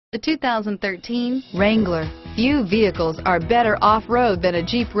The 2013 Wrangler. Few vehicles are better off-road than a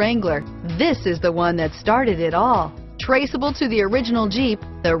Jeep Wrangler. This is the one that started it all. Traceable to the original Jeep,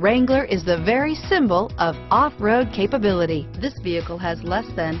 the Wrangler is the very symbol of off-road capability. This vehicle has less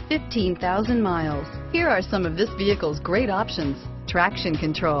than 15,000 miles. Here are some of this vehicle's great options: traction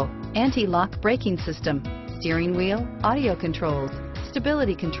control, anti-lock braking system, steering wheel audio controls,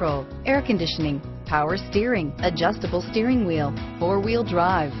 stability control, air conditioning, power steering, adjustable steering wheel, four-wheel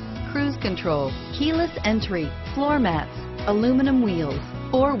drive, cruise control, keyless entry, floor mats, aluminum wheels,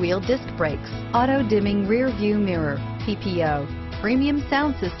 four-wheel disc brakes, auto-dimming rear view mirror, PPO, premium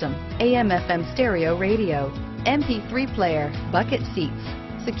sound system, AM/FM stereo radio, MP3 player, bucket seats,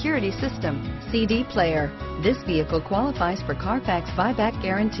 security system, CD player. This vehicle qualifies for Carfax buyback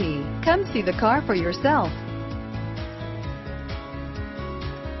guarantee. Come see the car for yourself.